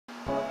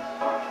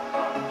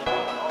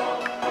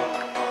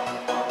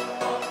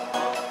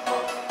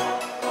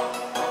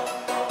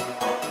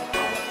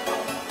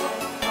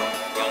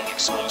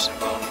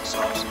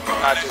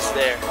Not just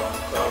there,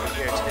 but over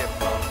here too.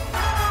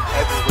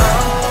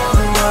 Oh,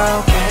 the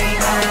world can't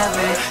have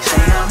it.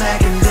 Say I'm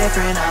acting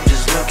different, I'm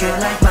just looking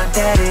like my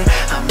daddy.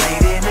 I'm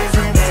made in his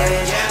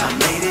image, I'm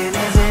made in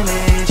his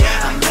image,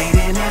 I'm made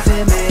in his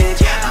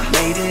image, I'm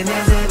made in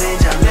his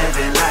image, I'm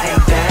living like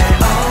that.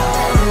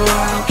 Oh, the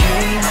world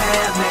can't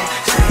have me.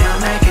 Say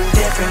I'm acting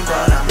different,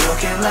 but I'm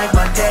looking like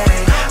my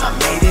daddy. I'm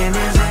made in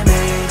his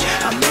image,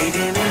 I'm made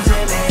in his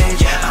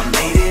image, I'm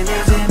made in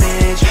his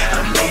image,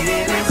 I'm made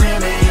in his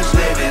image,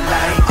 living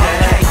like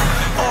that.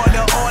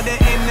 Order, order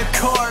in the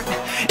court,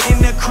 in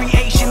the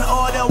creation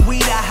order, we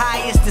the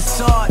highest of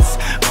sorts.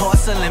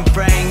 Porcelain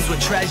frames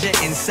with treasure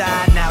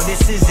inside. Now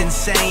this is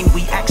insane,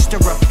 we extra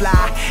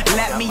fly.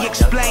 Let me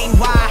explain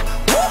why.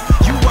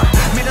 You were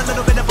made a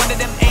little bit of one of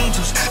them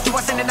angels. You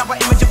are sending our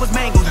image, it was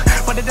mangled,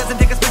 but it doesn't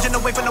take a vision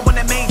away from the one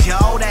that made you.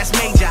 Oh, that's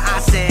major. I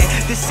said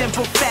the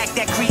simple fact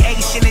that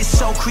creation is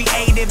so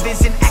creative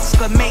is an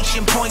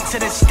exclamation point to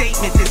the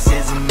statement. This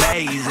is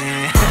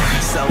amazing,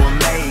 so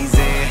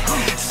amazing,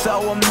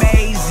 so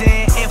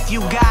amazing. If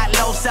you got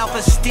low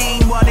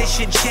self-esteem, well, this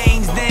should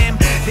change them.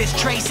 There's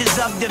traces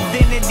of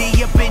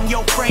divinity up in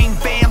your frame,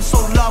 fam. So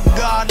love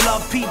God,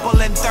 love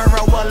people, and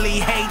thoroughly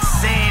hate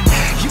sin.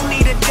 You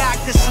need a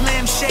Dr.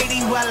 Slim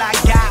Shady, well, I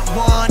got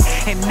one.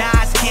 And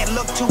Nas can't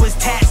look to his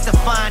tats to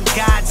find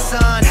God's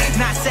son.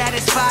 Not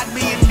satisfied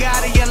being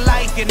God of your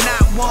life, you're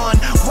not one.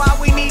 Why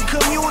we need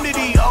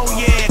community? Oh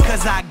yeah,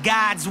 cause our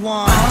God's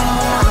one.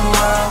 Oh, the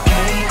world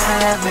can't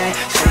have me.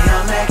 Say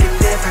I'm acting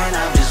different,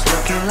 I'm just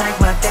looking like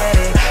my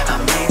daddy.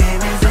 I'm made in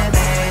his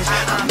image,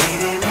 I'm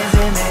made in his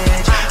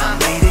image, I'm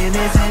made in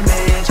his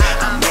image,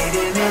 I'm made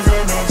in his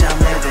image, I'm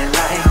living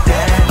like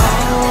that.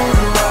 Oh,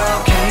 the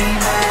world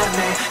can't have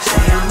me.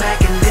 Say I'm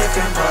acting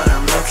different, but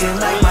I'm looking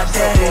like my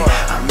daddy.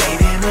 I'm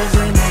made in his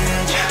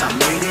image, I'm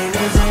made in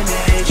his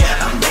image,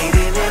 I'm made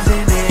in his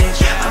image,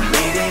 I'm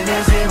made in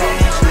his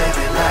image,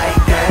 living like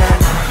that.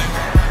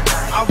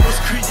 I was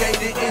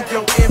created in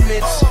your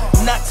image,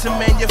 not to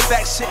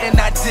manufacture an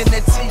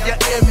identity, your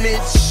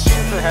image.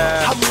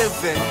 I'm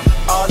living,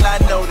 all I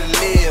know to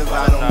live.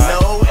 I don't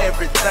know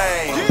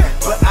everything,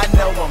 but I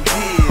know I'm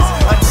his.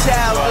 A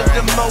child of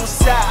the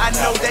Most High, I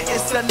know that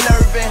it's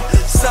unnerving.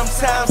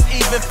 Sometimes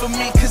even for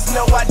me, cause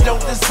no, I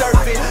don't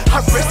deserve it.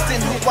 I rest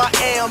in who I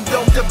am,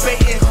 don't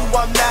debate in who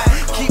I'm not.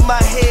 Keep my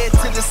head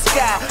to the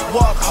sky,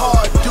 walk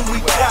hard, do we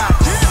got?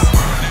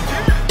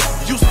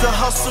 Used to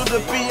hustle to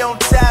be on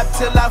top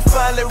till I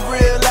finally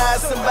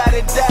realized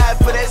somebody died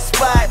for that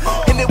spot.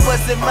 And it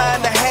wasn't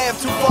mine to have,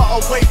 too far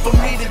away for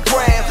me to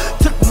grab.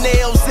 Took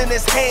nails in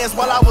his hands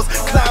while I was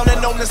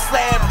clowning on the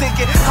slab,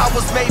 thinking I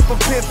was made for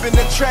pimping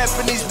and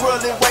trapping. These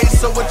worldly ways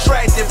so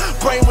attractive,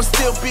 brain would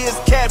still be his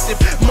captive.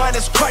 Mine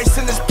is Christ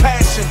and his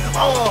passion.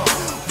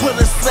 Will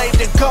enslave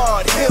to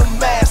God, him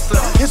master.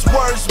 His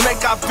words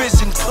make our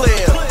vision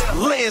clear.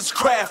 Lens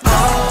craft.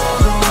 Oh,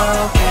 the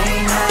world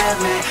can't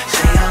have me.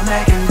 Say I'm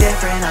acting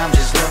different, I'm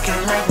just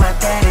looking like my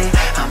daddy.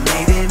 I'm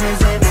made in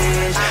his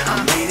image,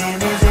 I'm made in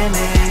his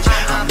image,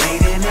 I'm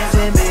made in his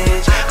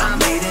image, I'm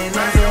made in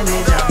his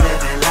image, I'm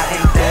living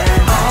like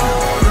that.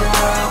 Oh, the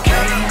world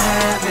can't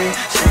have me.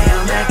 Say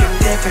I'm acting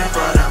different,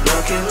 but I'm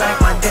looking like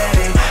my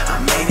daddy.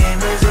 I'm made in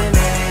his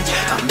image,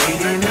 I'm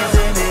made in his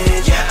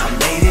image, I'm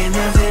made in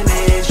his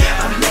image,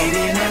 I'm made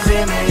in his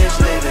image,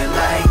 living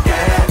like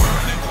that.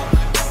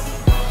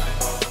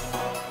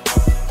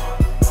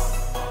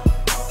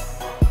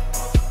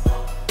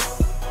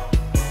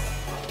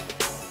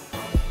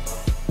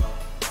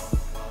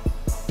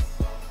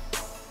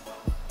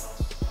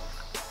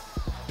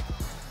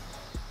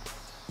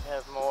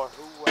 Have more.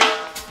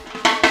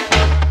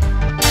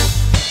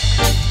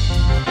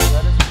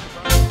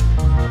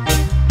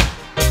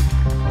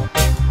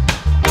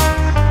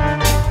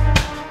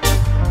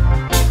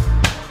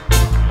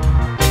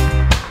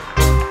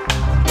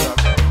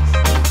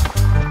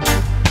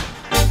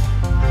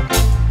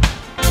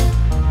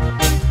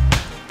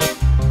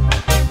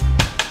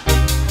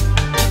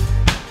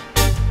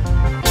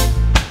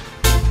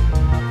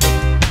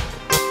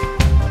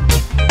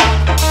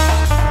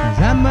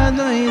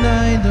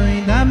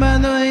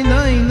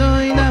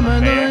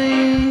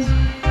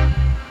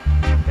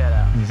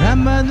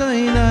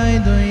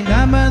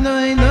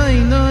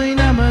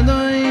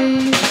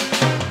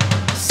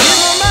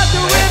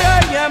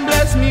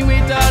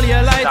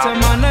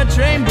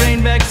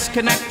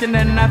 Connecting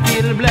and I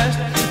feel blessed.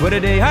 Whether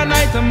day or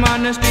night I'm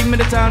on the street, me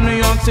the town New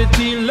York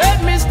City.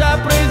 Let me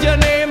stop, praise your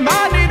name,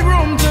 I need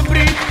room to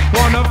breathe.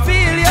 Wanna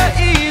feel your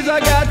ease, I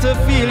got to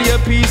feel your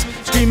peace.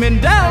 Screaming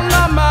down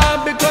my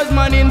mouth because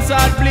my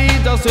inside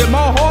bleeds. I say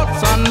my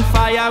heart's on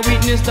fire,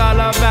 witnessed all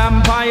the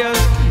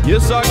vampires.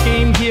 Yes, I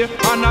came here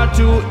honor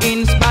to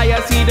inspire.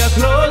 See the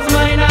close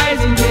my eyes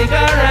and take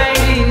a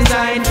ride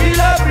inside. Feel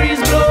a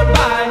breeze blow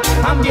by,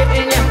 I'm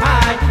getting you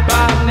high.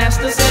 Bob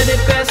Nestor said it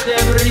best,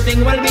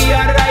 everything will be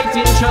alright.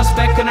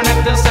 Introspect and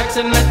connect the sex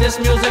and let this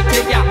music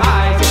take you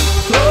high.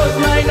 Close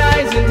my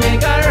eyes and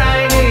take a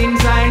ride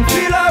inside.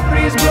 Feel a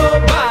breeze blow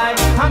by,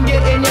 I'm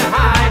getting you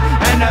high.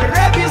 And the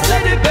rap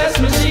said it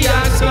best,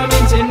 Messiah's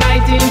coming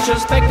tonight.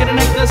 Introspect and